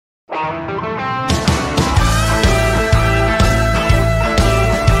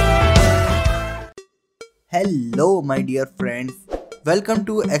Hello my dear friends, welcome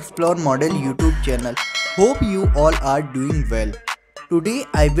to Explore Model YouTube channel. Hope you all are doing well. Today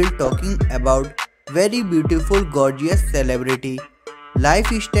I will talking about very beautiful gorgeous celebrity,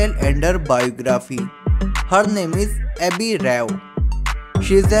 lifestyle and her biography. Her name is Abby Rao.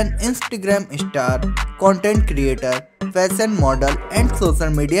 She is an Instagram star, content creator, fashion model and social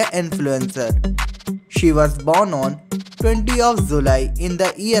media influencer. She was born on 20th of July in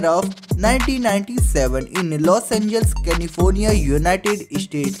the year of 1997 in Los Angeles, California, United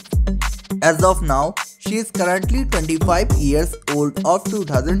States. As of now, she is currently 25 years old of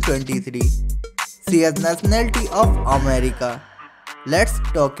 2023. She has nationality of America. Let's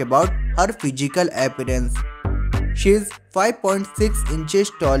talk about her physical appearance. She is 5.6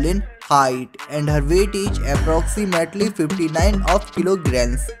 inches tall in height and her weight is approximately 59 of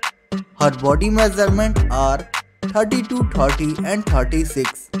kilograms. Her body measurements are 32, 30 and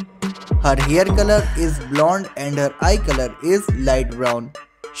 36. Her hair color is blonde and her eye color is light brown.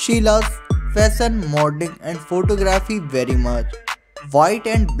 She loves fashion, modeling and photography very much. White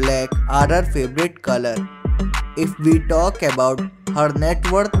and black are her favorite color. If we talk about her net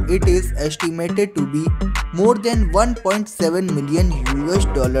worth, it is estimated to be more than 1.7 million US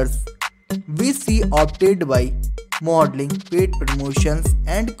dollars, which she opted by modeling, paid promotions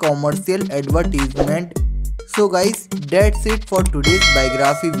and commercial advertisement. So guys, that's it for today's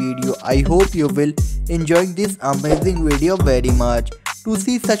biography video. I hope you will enjoy this amazing video very much. To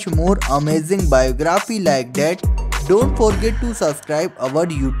see such more amazing biography like that, don't forget to subscribe our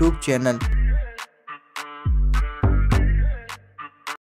YouTube channel.